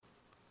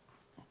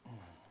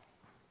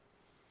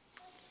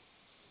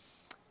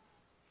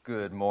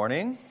Good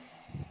morning.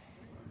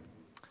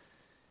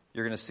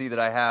 You're going to see that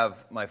I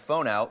have my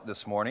phone out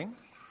this morning,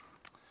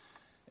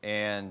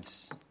 and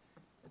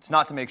it's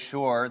not to make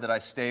sure that I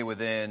stay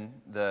within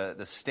the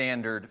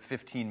standard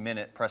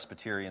 15-minute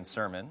Presbyterian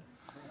sermon.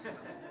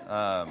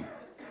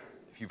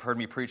 If you've heard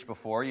me preach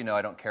before, you know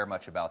I don't care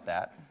much about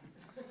that.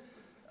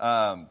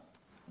 But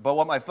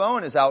what my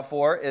phone is out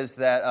for is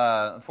that,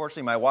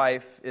 unfortunately, my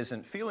wife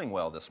isn't feeling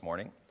well this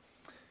morning.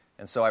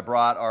 And so I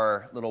brought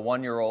our little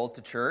 1-year-old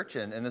to church,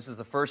 and this is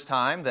the first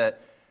time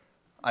that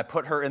I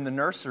put her in the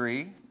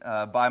nursery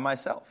by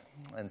myself.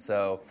 And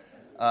so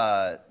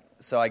I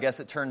guess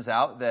it turns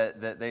out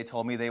that they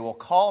told me they will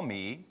call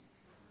me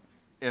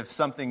if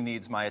something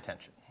needs my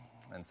attention.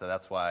 And so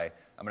that's why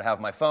I'm going to have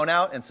my phone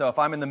out. And so if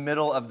I'm in the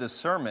middle of this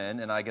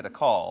sermon and I get a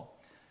call,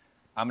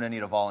 I'm going to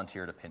need a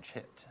volunteer to pinch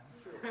hit.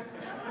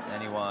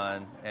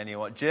 Anyone?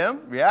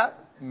 Jim? Yeah?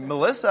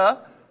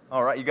 Melissa?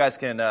 All right, you guys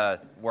can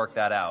work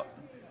that out.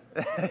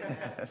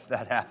 If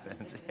that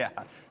happens, yeah.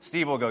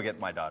 Steve will go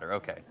get my daughter.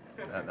 Okay,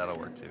 that'll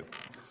work too.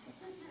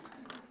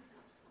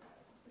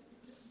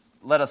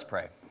 Let us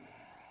pray.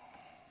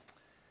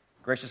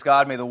 Gracious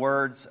God, may the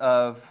words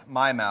of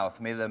my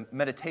mouth, may the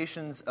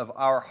meditations of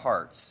our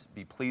hearts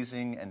be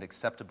pleasing and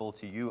acceptable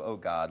to you, O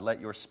God. Let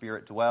your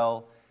Spirit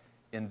dwell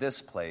in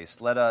this place.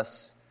 Let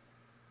us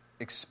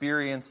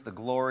experience the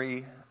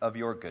glory of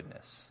your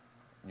goodness.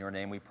 In your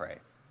name we pray.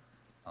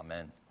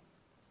 Amen.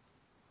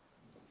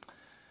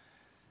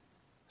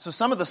 So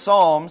some of the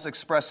Psalms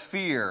express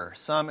fear,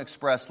 some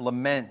express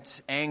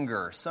lament,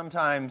 anger,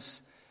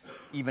 sometimes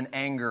even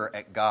anger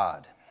at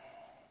God.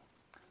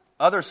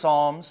 Other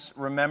Psalms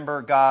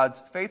remember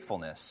God's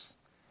faithfulness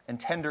and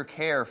tender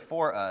care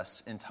for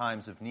us in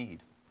times of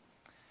need.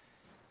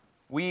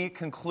 We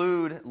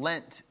conclude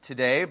Lent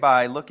today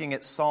by looking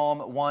at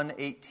Psalm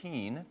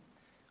 118,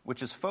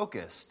 which is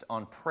focused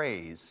on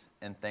praise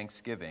and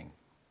thanksgiving.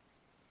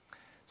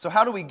 So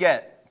how do we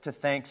get to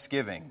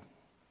thanksgiving?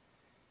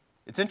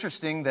 It's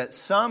interesting that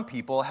some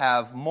people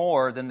have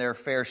more than their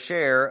fair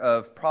share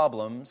of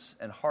problems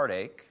and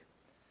heartache,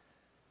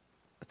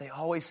 but they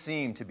always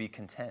seem to be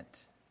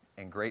content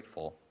and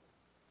grateful.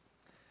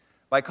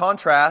 By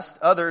contrast,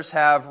 others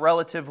have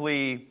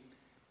relatively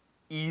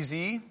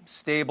easy,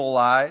 stable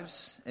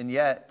lives, and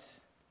yet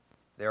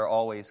they're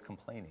always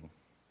complaining.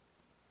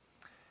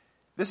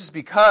 This is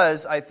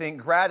because I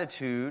think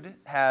gratitude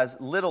has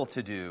little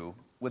to do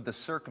with the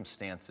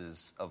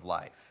circumstances of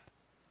life.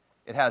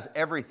 It has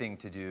everything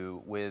to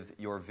do with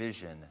your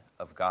vision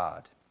of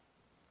God.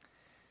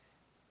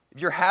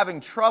 If you're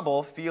having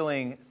trouble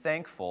feeling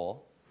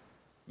thankful,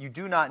 you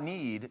do not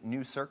need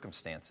new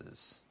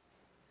circumstances.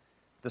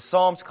 The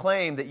Psalms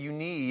claim that you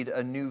need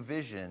a new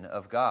vision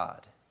of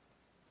God,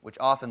 which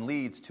often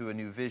leads to a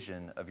new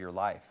vision of your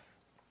life.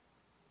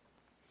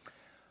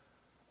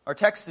 Our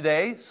text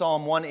today,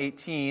 Psalm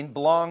 118,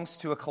 belongs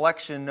to a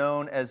collection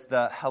known as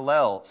the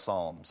Hallel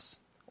Psalms,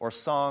 or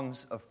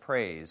Songs of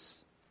Praise.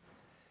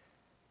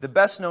 The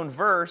best-known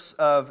verse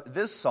of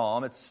this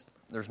psalm,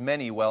 there's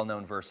many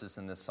well-known verses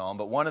in this psalm,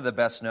 but one of the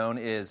best-known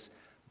is,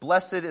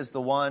 "Blessed is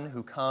the one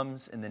who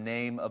comes in the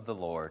name of the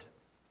Lord."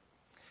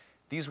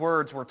 These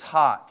words were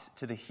taught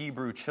to the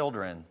Hebrew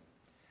children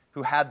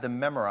who had them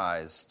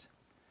memorized.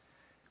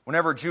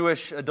 Whenever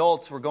Jewish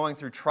adults were going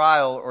through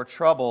trial or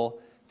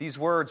trouble, these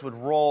words would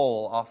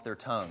roll off their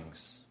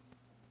tongues.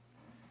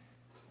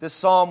 This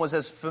psalm was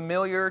as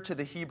familiar to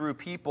the Hebrew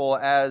people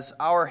as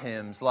our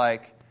hymns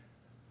like,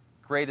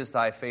 "Great is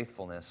thy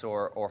faithfulness,"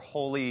 or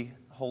 "Holy,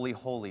 holy,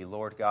 holy,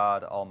 Lord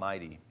God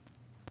Almighty."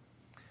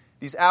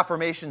 These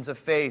affirmations of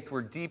faith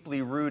were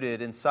deeply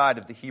rooted inside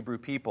of the Hebrew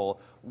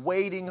people,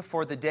 waiting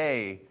for the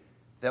day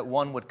that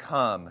one would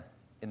come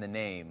in the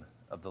name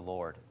of the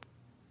Lord.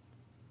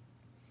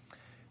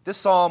 This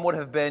psalm would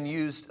have been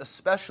used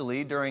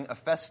especially during a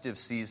festive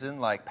season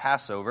like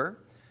Passover,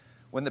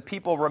 when the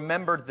people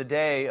remembered the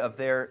day of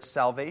their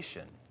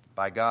salvation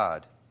by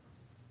God.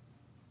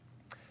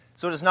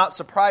 So it is not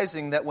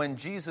surprising that when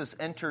Jesus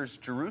enters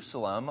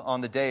Jerusalem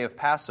on the day of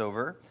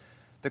Passover,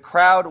 the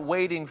crowd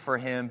waiting for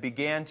him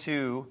began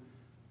to,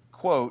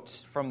 quote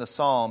from the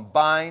psalm,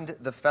 "bind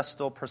the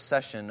festal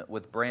procession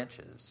with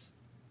branches,"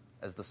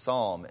 as the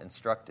psalm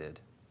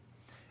instructed.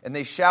 And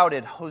they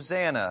shouted,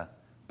 "Hosanna,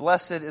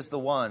 blessed is the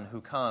one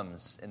who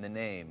comes in the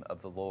name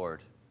of the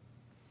Lord."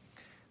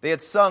 They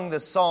had sung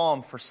this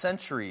psalm for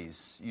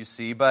centuries, you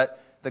see,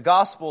 but the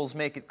Gospels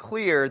make it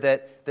clear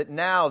that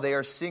now they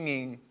are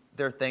singing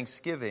their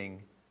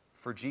thanksgiving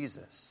for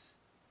Jesus,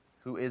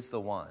 who is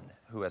the one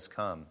who has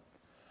come.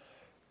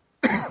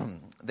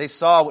 They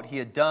saw what he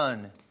had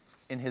done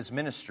in his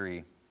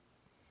ministry.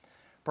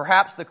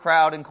 Perhaps the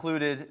crowd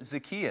included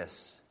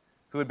Zacchaeus,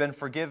 who had been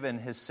forgiven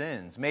his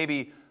sins.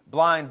 Maybe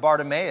blind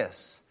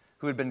Bartimaeus,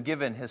 who had been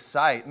given his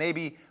sight.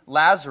 Maybe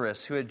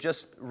Lazarus, who had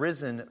just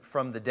risen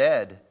from the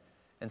dead.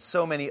 And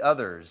so many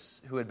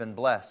others who had been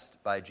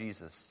blessed by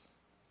Jesus.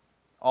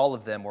 All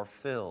of them were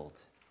filled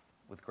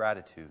with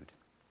gratitude.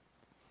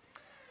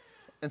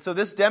 And so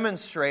this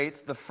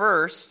demonstrates the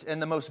first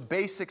and the most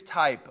basic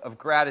type of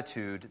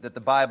gratitude that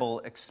the Bible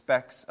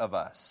expects of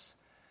us.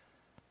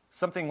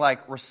 Something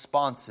like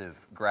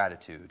responsive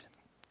gratitude.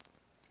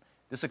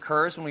 This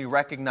occurs when we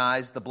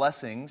recognize the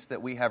blessings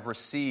that we have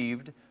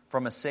received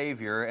from a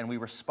Savior and we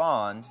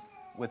respond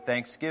with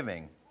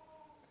thanksgiving.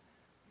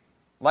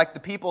 Like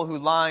the people who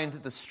lined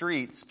the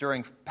streets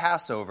during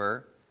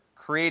Passover,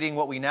 creating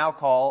what we now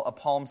call a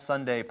Palm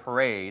Sunday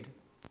parade,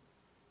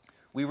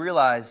 we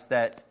realize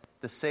that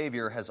the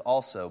Savior has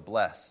also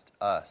blessed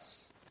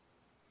us.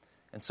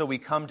 And so we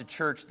come to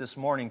church this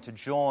morning to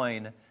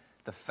join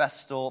the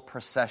festal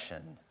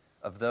procession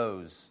of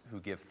those who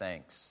give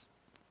thanks.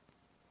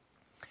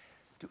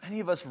 Do any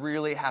of us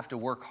really have to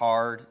work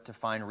hard to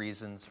find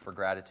reasons for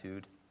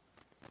gratitude?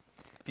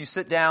 If you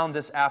sit down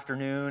this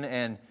afternoon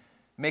and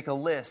make a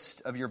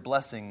list of your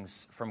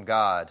blessings from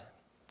God,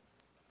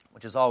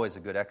 which is always a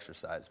good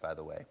exercise, by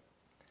the way,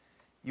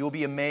 you will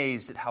be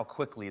amazed at how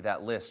quickly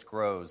that list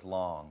grows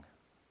long.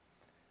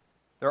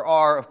 There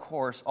are, of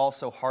course,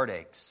 also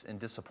heartaches and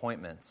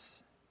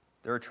disappointments.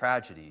 There are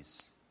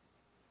tragedies.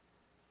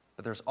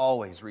 But there's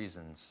always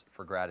reasons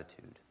for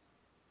gratitude.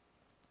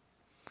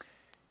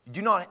 You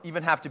do not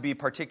even have to be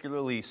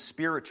particularly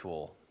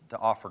spiritual to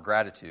offer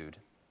gratitude.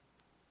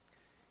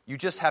 You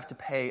just have to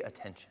pay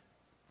attention.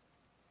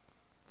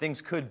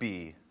 Things could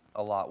be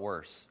a lot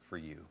worse for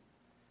you.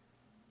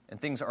 And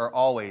things are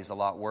always a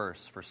lot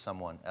worse for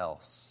someone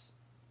else.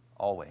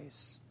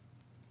 Always.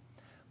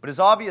 But as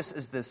obvious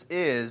as this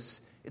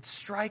is, it's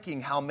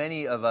striking how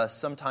many of us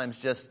sometimes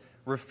just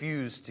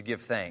refuse to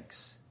give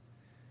thanks.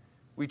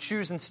 We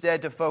choose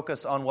instead to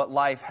focus on what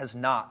life has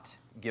not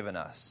given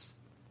us.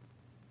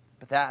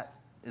 But that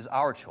is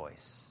our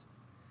choice.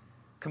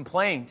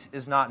 Complaint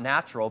is not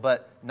natural,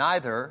 but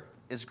neither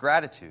is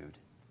gratitude.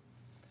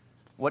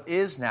 What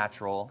is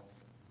natural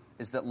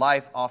is that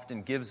life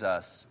often gives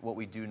us what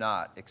we do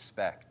not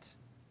expect.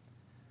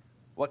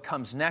 What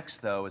comes next,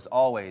 though, is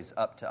always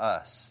up to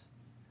us.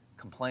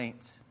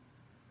 Complaint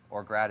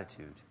or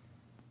gratitude.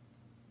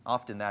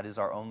 Often that is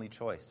our only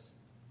choice.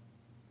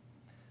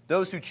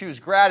 Those who choose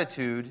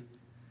gratitude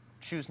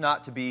choose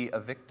not to be a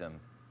victim.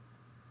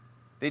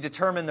 They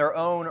determine their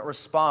own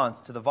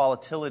response to the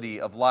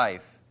volatility of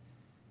life.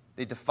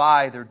 They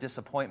defy their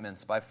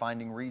disappointments by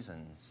finding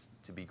reasons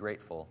to be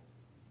grateful.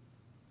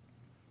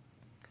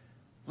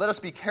 Let us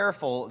be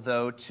careful,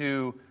 though,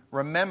 to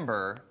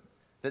remember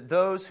that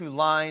those who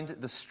lined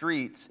the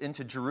streets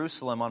into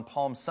Jerusalem on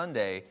Palm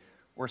Sunday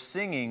were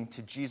singing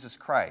to Jesus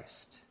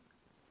Christ.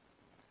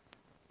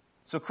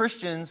 So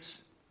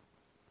Christians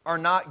are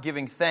not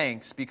giving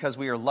thanks because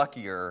we are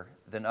luckier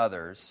than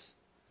others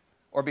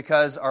or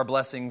because our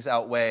blessings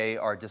outweigh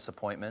our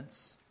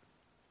disappointments.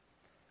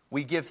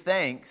 We give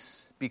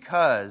thanks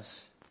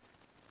because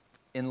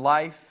in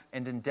life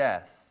and in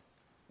death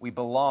we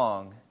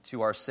belong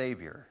to our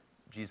Savior,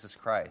 Jesus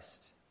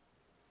Christ.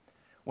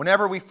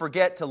 Whenever we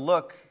forget to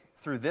look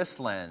through this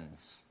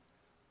lens,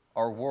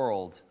 our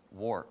world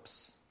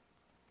warps.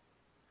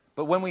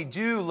 But when we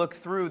do look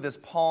through this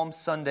Palm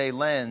Sunday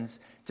lens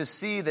to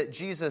see that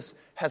Jesus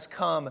has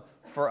come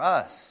for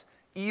us,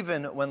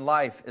 even when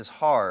life is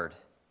hard,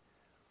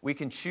 we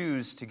can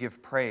choose to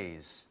give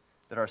praise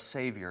that our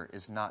Savior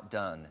is not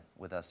done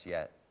with us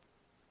yet.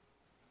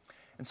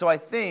 And so I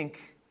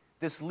think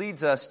this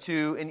leads us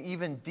to an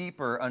even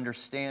deeper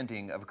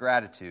understanding of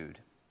gratitude.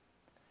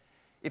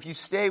 If you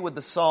stay with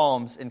the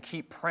Psalms and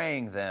keep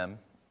praying them,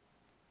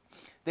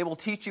 they will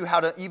teach you how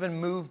to even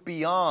move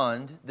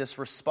beyond this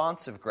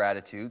responsive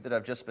gratitude that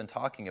I've just been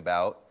talking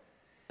about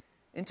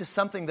into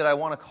something that I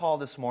want to call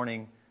this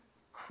morning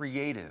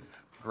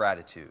creative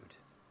gratitude.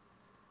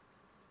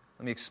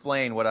 Let me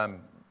explain what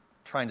I'm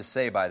trying to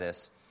say by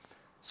this.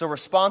 So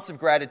responsive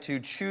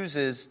gratitude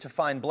chooses to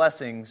find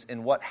blessings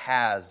in what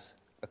has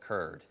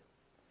occurred.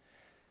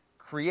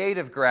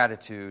 Creative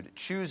gratitude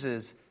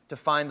chooses to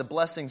find the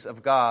blessings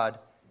of God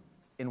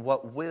in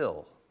what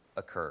will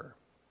occur.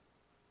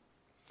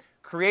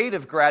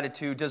 Creative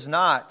gratitude does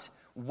not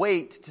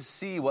wait to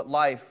see what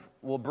life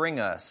will bring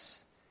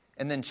us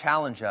and then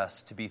challenge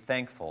us to be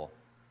thankful.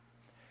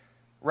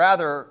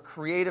 Rather,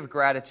 creative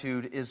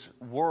gratitude is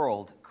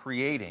world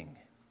creating.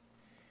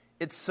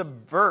 It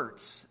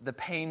subverts the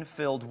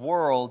pain-filled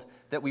world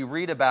that we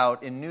read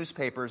about in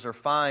newspapers or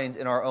find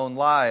in our own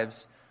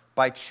lives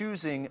by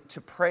choosing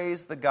to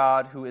praise the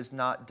God who is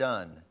not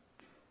done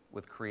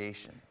with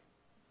creation.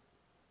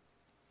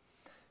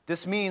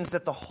 This means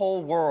that the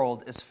whole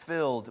world is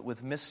filled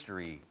with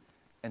mystery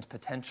and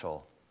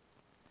potential.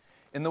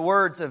 In the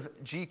words of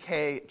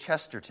G.K.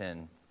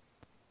 Chesterton,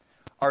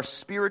 our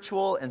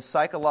spiritual and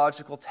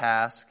psychological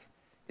task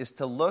is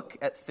to look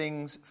at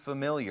things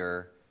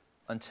familiar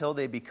until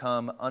they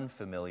become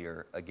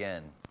unfamiliar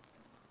again.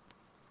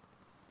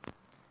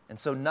 And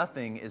so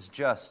nothing is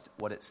just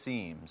what it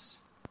seems.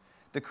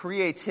 The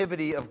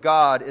creativity of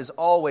God is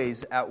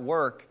always at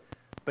work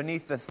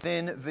beneath the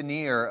thin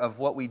veneer of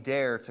what we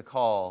dare to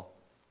call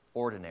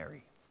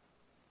ordinary.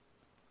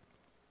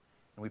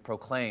 And we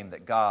proclaim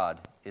that God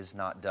is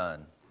not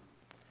done.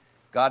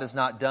 God is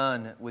not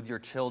done with your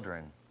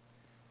children.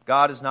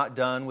 God is not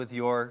done with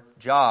your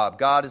job.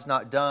 God is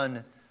not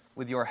done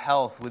with your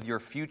health, with your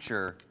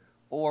future,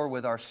 or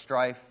with our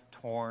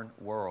strife-torn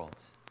world.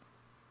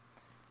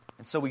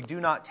 And so we do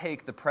not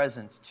take the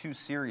present too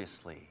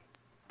seriously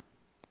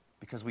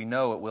because we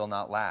know it will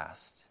not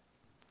last.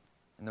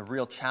 And the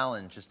real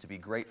challenge is to be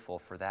grateful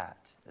for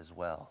that as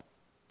well.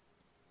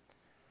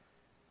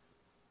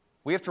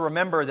 We have to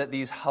remember that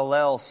these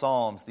Hallel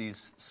psalms,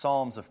 these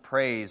psalms of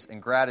praise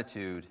and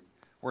gratitude,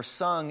 were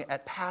sung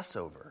at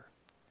Passover.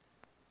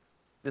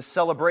 This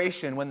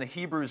celebration when the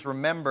Hebrews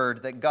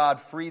remembered that God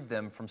freed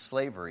them from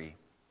slavery.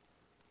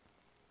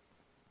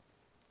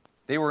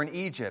 They were in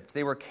Egypt.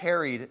 They were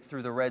carried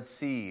through the Red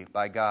Sea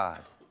by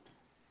God.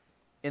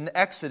 In the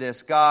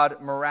Exodus,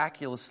 God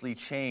miraculously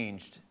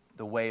changed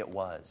the way it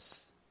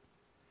was.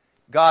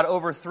 God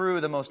overthrew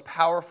the most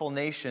powerful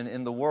nation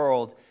in the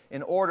world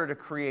in order to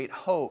create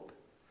hope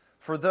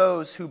for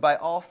those who, by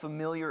all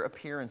familiar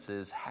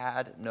appearances,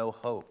 had no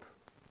hope.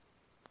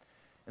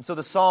 And so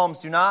the Psalms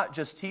do not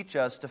just teach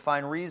us to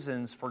find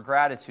reasons for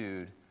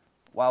gratitude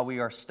while we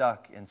are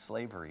stuck in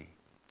slavery.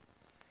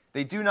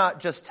 They do not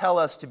just tell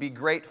us to be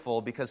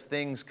grateful because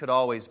things could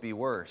always be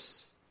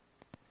worse.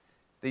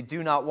 They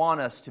do not want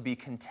us to be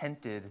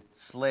contented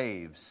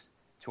slaves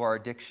to our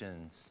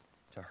addictions,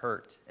 to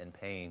hurt and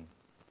pain.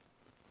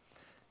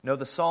 No,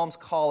 the Psalms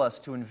call us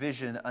to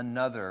envision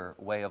another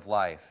way of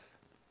life,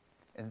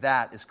 and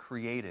that is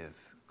creative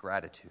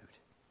gratitude.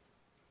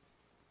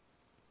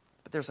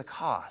 But there's a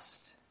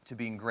cost to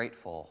being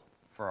grateful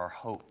for our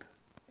hope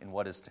in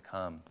what is to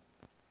come.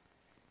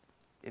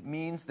 It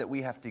means that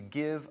we have to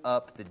give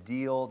up the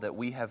deal that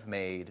we have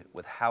made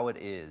with how it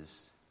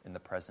is in the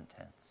present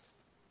tense.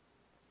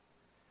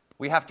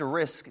 We have to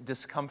risk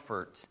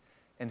discomfort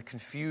and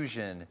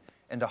confusion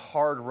and a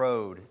hard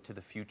road to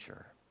the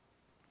future.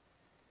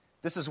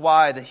 This is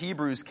why the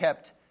Hebrews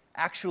kept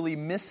actually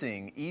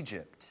missing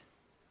Egypt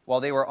while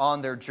they were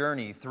on their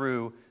journey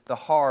through the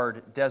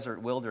hard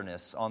desert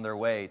wilderness on their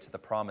way to the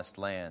promised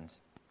land.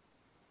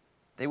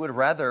 They would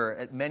rather,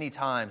 at many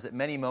times, at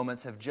many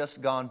moments, have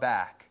just gone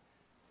back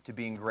to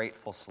being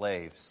grateful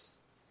slaves.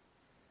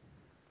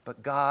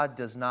 But God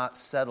does not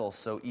settle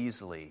so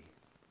easily.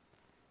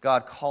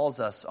 God calls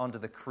us onto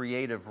the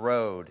creative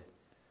road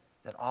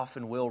that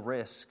often will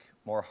risk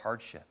more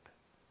hardship.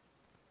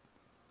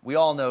 We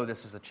all know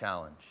this is a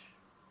challenge.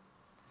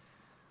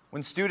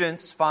 When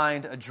students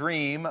find a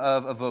dream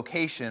of a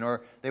vocation,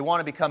 or they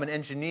want to become an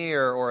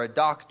engineer or a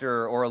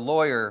doctor or a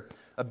lawyer,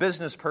 a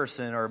business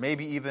person, or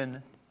maybe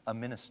even a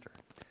minister,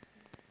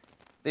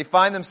 they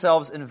find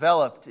themselves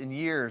enveloped in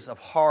years of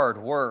hard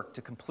work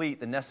to complete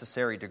the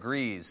necessary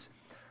degrees.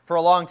 For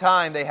a long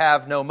time, they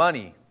have no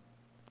money.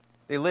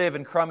 They live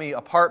in crummy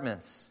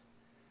apartments.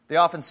 They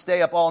often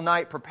stay up all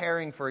night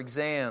preparing for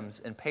exams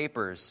and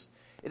papers.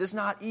 It is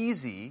not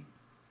easy,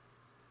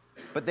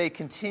 but they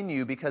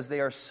continue because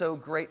they are so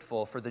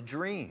grateful for the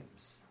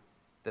dreams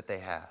that they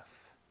have.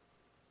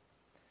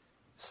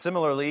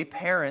 Similarly,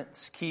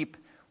 parents keep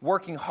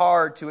working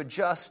hard to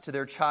adjust to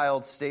their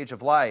child's stage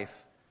of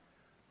life,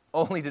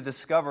 only to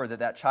discover that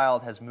that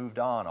child has moved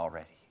on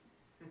already.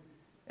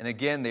 And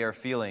again, they are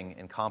feeling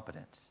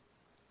incompetent.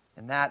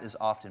 And that is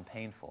often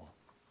painful.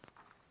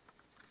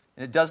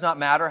 And it does not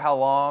matter how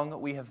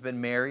long we have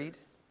been married,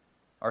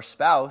 our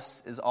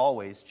spouse is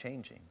always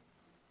changing.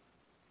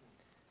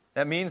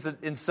 That means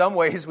that in some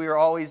ways we are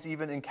always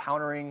even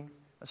encountering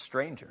a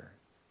stranger.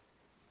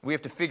 We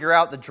have to figure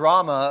out the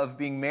drama of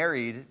being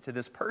married to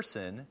this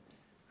person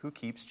who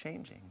keeps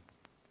changing.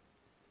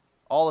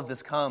 All of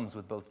this comes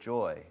with both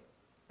joy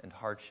and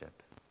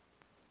hardship.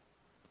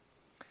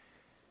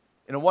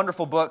 In a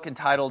wonderful book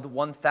entitled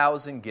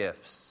 1,000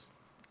 Gifts,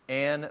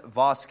 Anne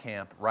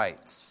Voskamp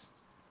writes,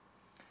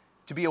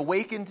 "To be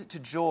awakened to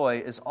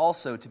joy is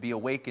also to be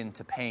awakened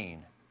to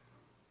pain.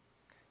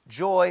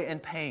 Joy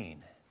and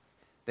pain,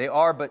 they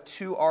are but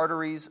two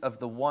arteries of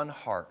the one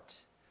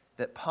heart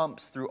that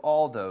pumps through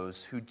all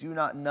those who do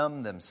not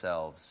numb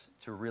themselves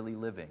to really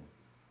living.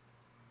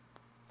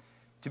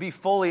 To be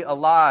fully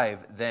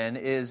alive, then,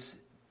 is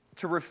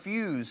to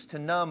refuse to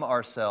numb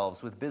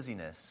ourselves with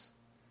busyness,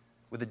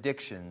 with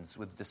addictions,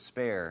 with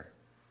despair.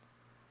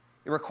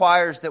 It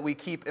requires that we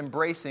keep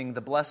embracing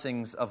the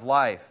blessings of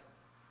life,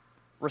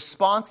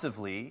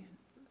 responsively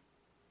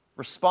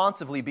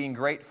being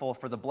grateful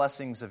for the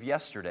blessings of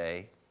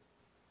yesterday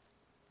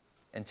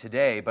and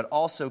today, but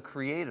also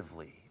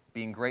creatively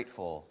being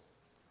grateful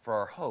for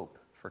our hope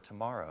for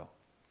tomorrow.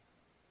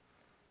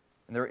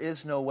 And there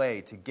is no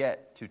way to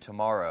get to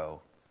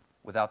tomorrow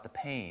without the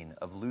pain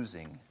of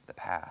losing the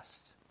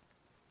past."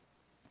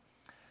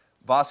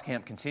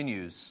 Voskamp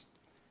continues,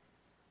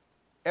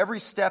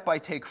 "Every step I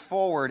take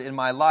forward in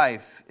my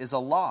life is a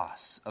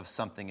loss of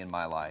something in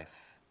my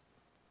life,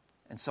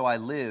 and so I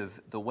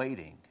live the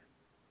waiting."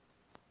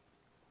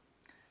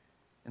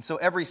 And so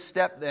every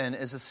step then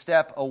is a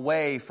step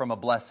away from a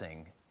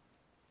blessing,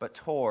 but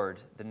toward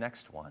the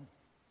next one.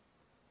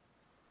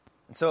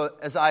 And so,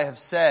 as I have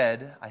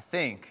said, I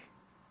think,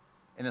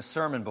 in a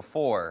sermon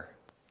before,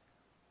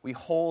 we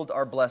hold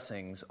our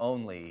blessings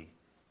only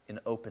in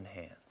open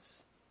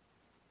hands.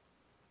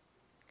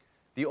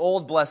 The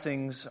old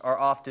blessings are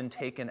often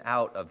taken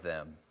out of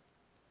them,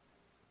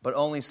 but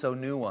only so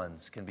new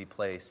ones can be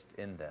placed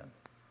in them.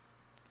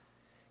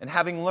 And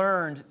having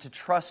learned to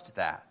trust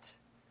that,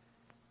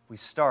 we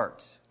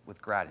start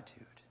with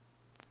gratitude.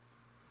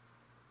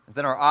 And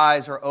then our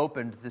eyes are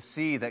opened to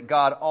see that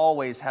God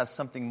always has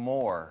something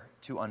more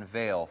to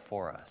unveil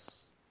for us.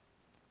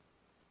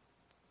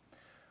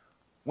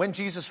 When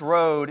Jesus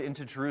rode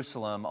into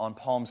Jerusalem on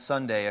Palm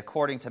Sunday,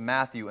 according to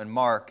Matthew and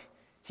Mark,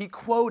 he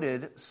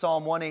quoted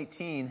Psalm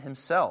 118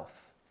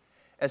 himself,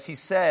 as he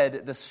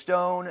said, "The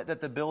stone that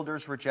the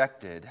builders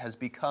rejected has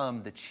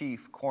become the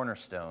chief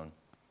cornerstone."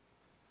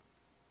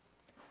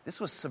 This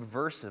was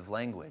subversive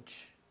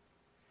language.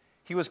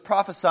 He was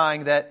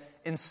prophesying that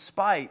in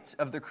spite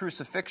of the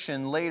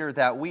crucifixion later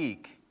that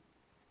week,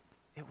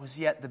 it was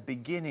yet the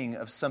beginning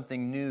of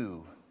something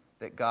new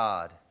that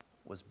God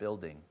was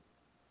building.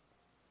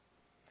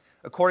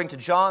 According to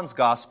John's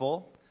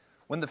Gospel,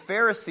 when the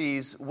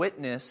Pharisees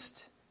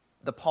witnessed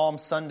the Palm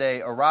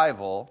Sunday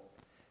arrival,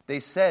 they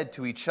said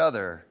to each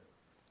other,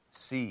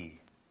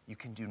 "See, you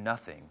can do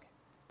nothing.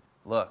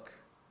 Look,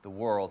 the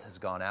world has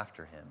gone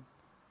after him."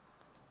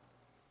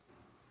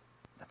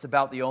 That's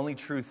about the only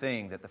true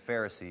thing that the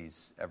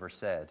Pharisees ever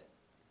said.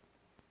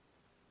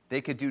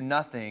 They could do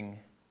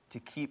nothing to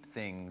keep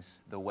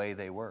things the way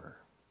they were,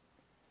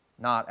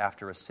 not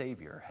after a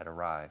Savior had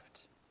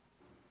arrived.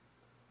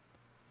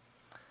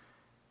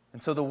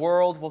 And so the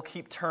world will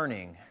keep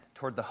turning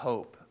toward the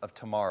hope of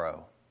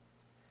tomorrow.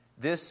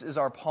 This is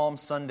our Palm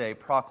Sunday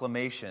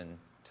proclamation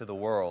to the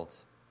world.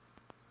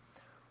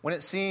 When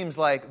it seems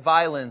like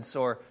violence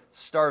or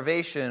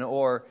starvation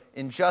or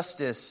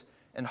injustice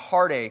and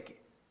heartache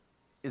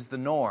is the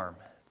norm,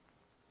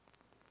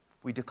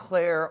 we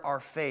declare our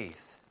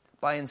faith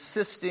by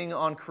insisting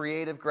on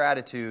creative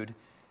gratitude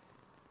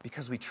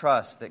because we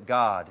trust that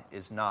God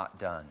is not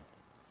done.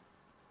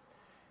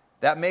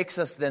 That makes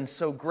us then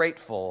so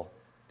grateful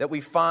that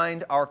we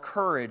find our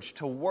courage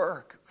to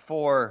work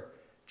for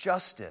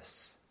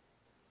justice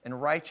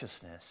and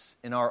righteousness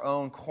in our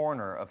own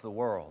corner of the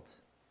world.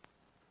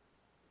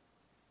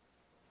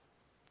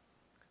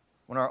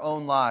 When our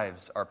own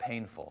lives are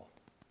painful,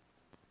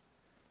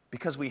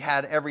 because we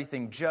had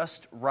everything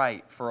just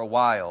right for a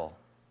while,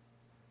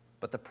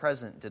 but the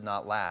present did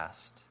not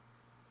last,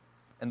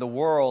 and the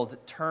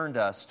world turned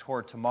us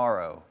toward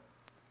tomorrow,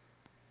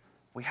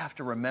 we have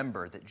to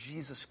remember that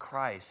Jesus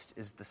Christ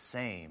is the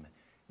same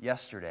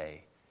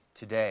yesterday,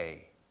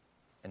 today,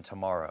 and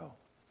tomorrow.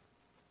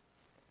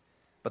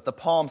 But the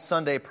Palm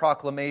Sunday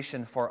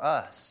proclamation for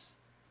us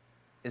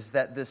is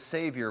that this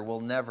Savior will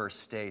never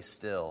stay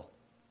still.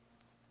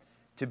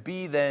 To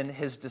be then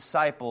his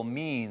disciple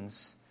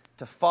means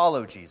to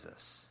follow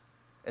Jesus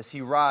as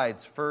he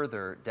rides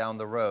further down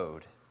the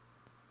road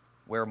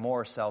where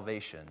more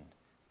salvation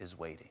is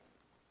waiting.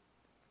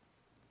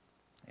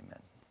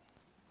 Amen.